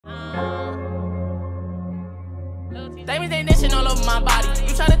Diamonds they nation all over my body.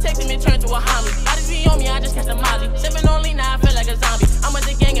 You try to text me, turn to a homie. Bodies be on me, I just catch a molly. Sipping on lean, now I feel like a zombie. I'm with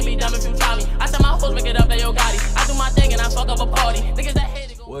the gang and be dumb if you try me. I tell my hoes, pick it up, they yo Gotti. I do my thing and I fuck up a party. Niggas that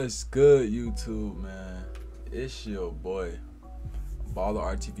hate it go. What's good, YouTube, man? It's your boy, Baller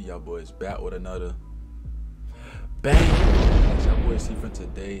RTV, y'all boys, back with another bang. As y'all boys see from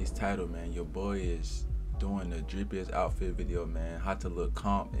today's title, man, your boy is doing the Drippiest outfit video, man. How to look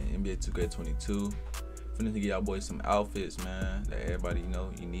comp in NBA 2K22. Finna get y'all boys some outfits, man, that everybody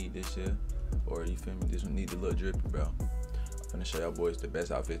know you need this year, or you feel me, this one need to look drippy, bro. I'm finna show y'all boys the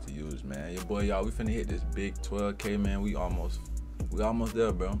best outfit to use, man. Your boy, y'all, we finna hit this big 12K, man. We almost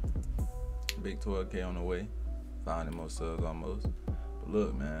there, bro. Big 12K on the way. 500 more subs almost. But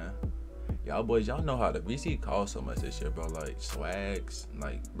look, man, y'all boys, y'all know how the VC costs so much this year, bro. Like swags,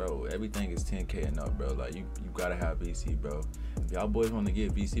 like, bro, everything is 10K and up, bro. Like you gotta have VC, bro. If y'all boys want to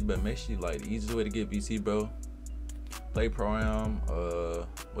get VC, but make sure, like, the easiest way to get VC, bro, play Pro-Am.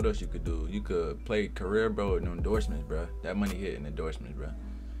 What else you could do? You could play career, bro, and endorsements, bro. That money hit in endorsements, bro.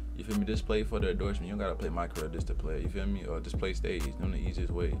 You feel me? Just play for the endorsement. You don't gotta play my career just to play. You feel me? Or just play stage. That's the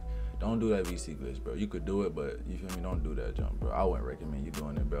easiest way. Don't do that VC glitch, bro. You could do it, but you feel me? Don't do that jump, bro. I wouldn't recommend you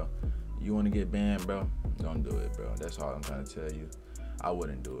doing it, bro. You want to get banned, bro? Don't do it, bro. That's all I'm trying to tell you. I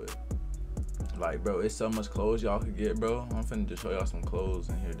wouldn't do it. Like, bro, it's so much clothes y'all could get, bro. I'm finna just show y'all some clothes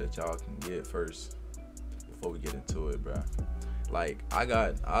in here that y'all can get first before we get into it, bro. Like, I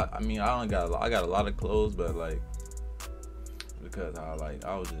got a lot of clothes, but like, because I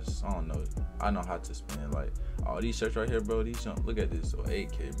don't know, I know how to spend. Like, all these shirts right here, bro, look at this. So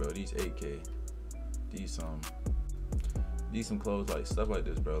 8K, bro, these 8K. These some clothes, like stuff like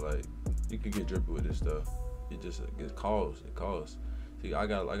this, bro. Like, you could get drippy with this stuff. It costs. See, I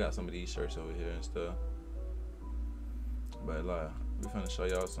got some of these shirts over here and stuff. But like, we finna show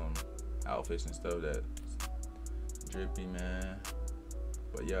y'all some outfits and stuff that drippy, man.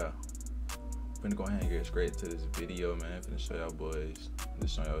 But yeah, finna go ahead and get straight to this video, man. Finna show y'all boys,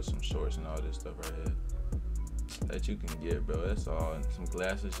 just show y'all some shorts and all this stuff right here that you can get, bro. That's all. And some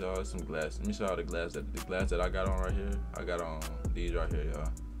glasses, y'all. Some glasses. Let me show y'all the glass that I got on right here. I got on these right here, y'all.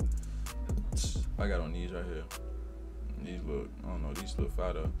 I got on these right here. These look, I don't know, these look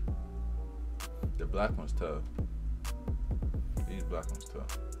fire though. The black one's tough. These black ones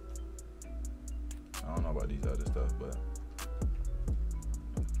tough. I don't know about these other stuff, but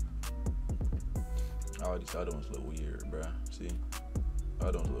all these other ones look weird, bruh. See?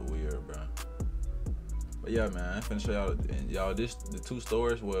 Other ones look weird, bruh. But yeah, man, I'm finna show y'all, and y'all, the two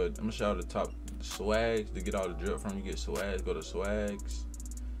stores where I'm gonna show y'all the top swags to get all the drip from. You get swags, go to swags,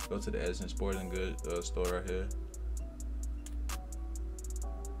 go to the Edison Sporting Goods store right here.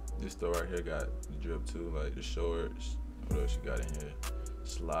 This store right here got the drip too, like the shorts. What else you got in here?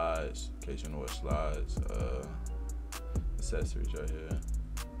 Slides, in case you know what slides. Accessories right here.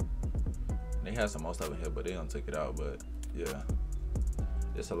 And they have some more stuff in here, but they don't take it out. But yeah,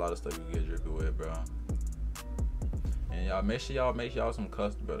 there's a lot of stuff you can get drippy with, bro. And y'all make sure y'all some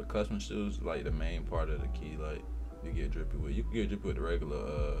custom, bro. The custom shoes, like the main part of the key, like you get drippy with. You can get drippy with the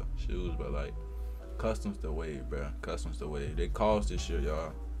regular shoes, but like custom's the wave, bro. Custom's the wave. They cost this shit,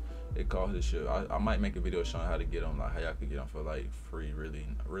 y'all. It costs this shit. I might make a video showing how to get them, like how y'all could get them for like free,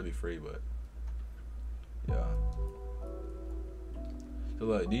 really free, but yeah. So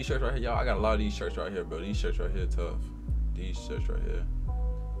look, these shirts right here, y'all, I got a lot of these shirts right here, bro. These shirts right here tough. These shirts right here.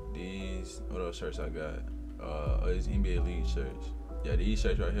 These, what else shirts I got? These NBA League shirts. Yeah, these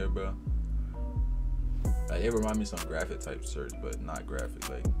shirts right here, bro. Like, it remind me of some graphic type shirts, but not graphic.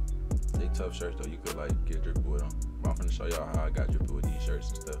 Like, they tough shirts though. You could like get drippy with them. But I'm finna show y'all how I got drippy with these shirts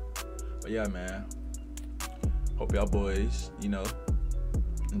and stuff. But yeah, man. Hope y'all boys, you know,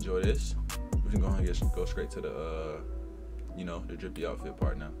 enjoy this. We can go ahead and go straight to the, you know, the drippy outfit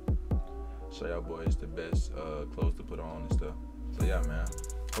part now. Show y'all boys the best clothes to put on and stuff. So yeah, man.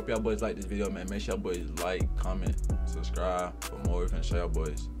 Hope y'all boys like this video, man. Make sure y'all boys like, comment, subscribe for more. We're finna show y'all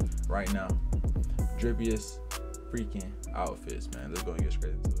boys right now drippiest freaking outfits, man. Let's go and get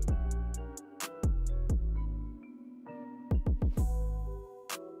straight into it.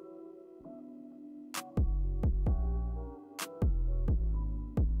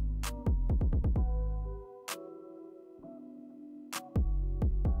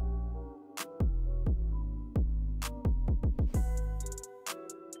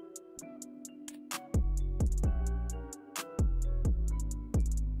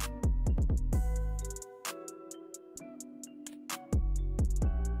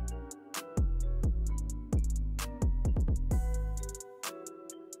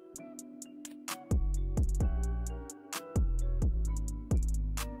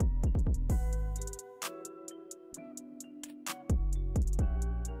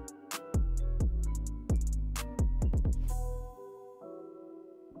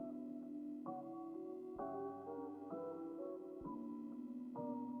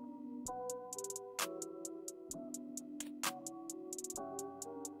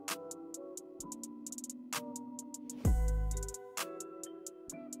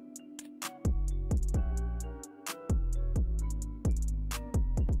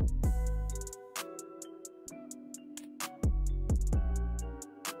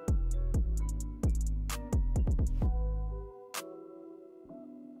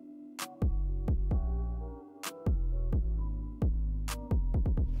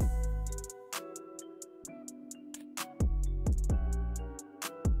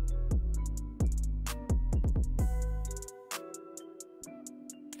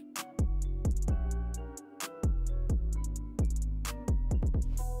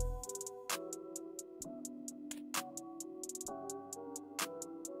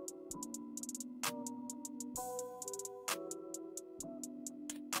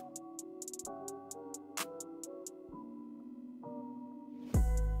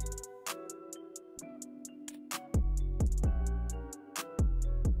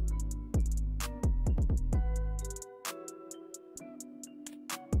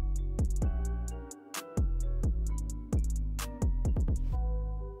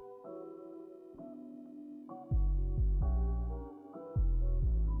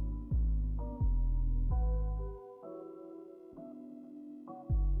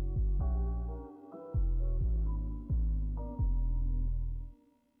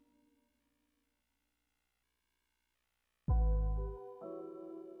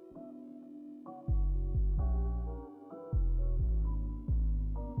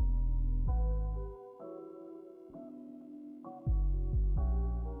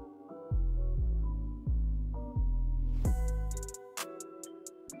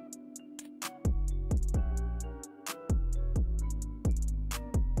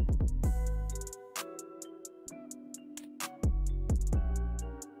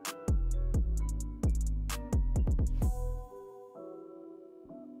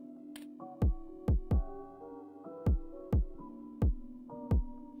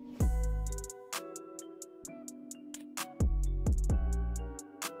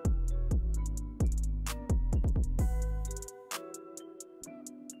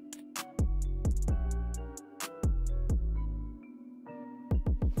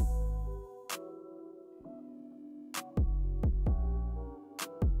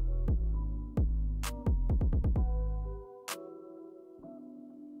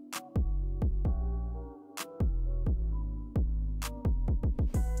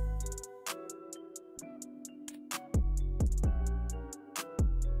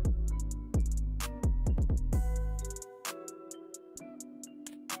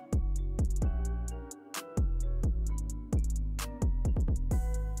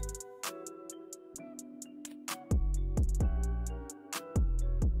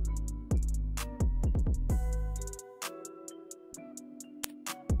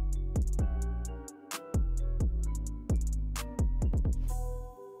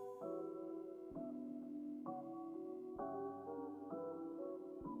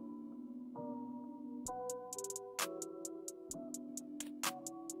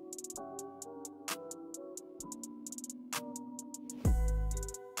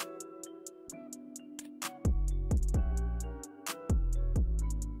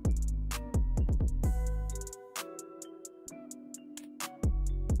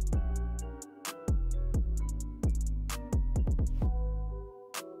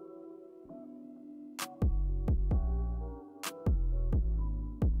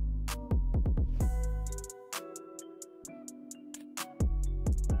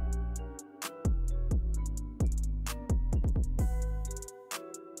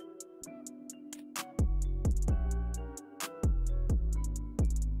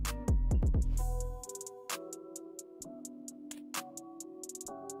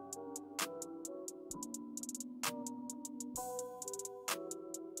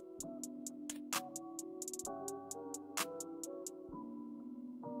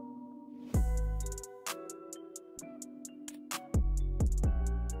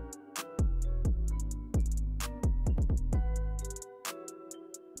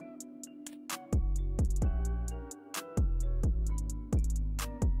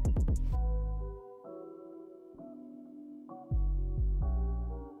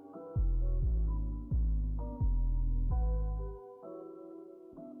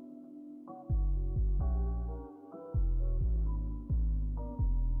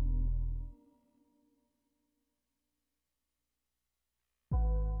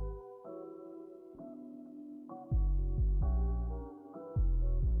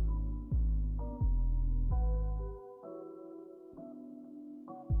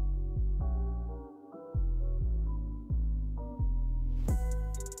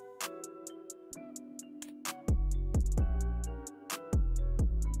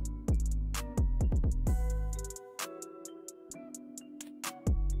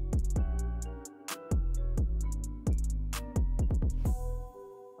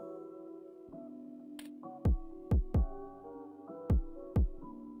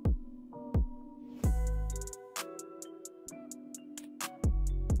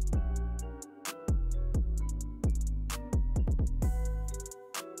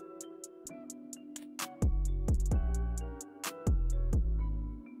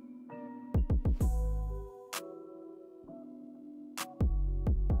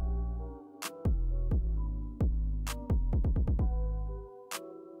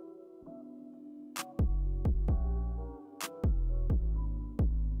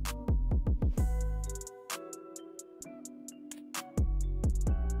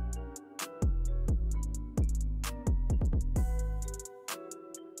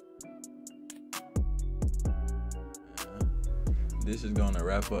 this is gonna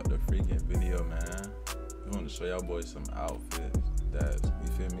wrap up the freaking video, man. I want to show y'all boys some outfits that's,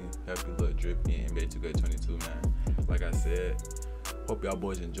 you feel me, help you look drippy in NBA 2K22, man. Like I said, hope y'all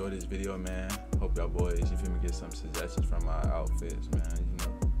boys enjoy this video, man. Hope y'all boys, you feel me, get some suggestions from my outfits, man. You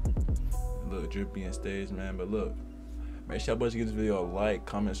know, look drippy and stage, man. But look, make sure y'all boys give this video a like,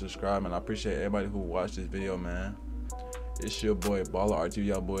 comment, subscribe, and I appreciate everybody who watched this video, man. It's your boy Baller RTV,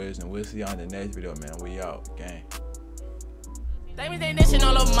 y'all boys, and we'll see y'all in the next video, man. We out, gang. Diamonds ain't nation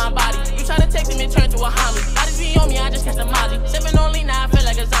all over my body. You try to text me and turn to a homie. I just be on me, I just catch a molly. Sipping on lean, now I feel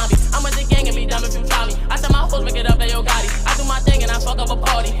like a zombie.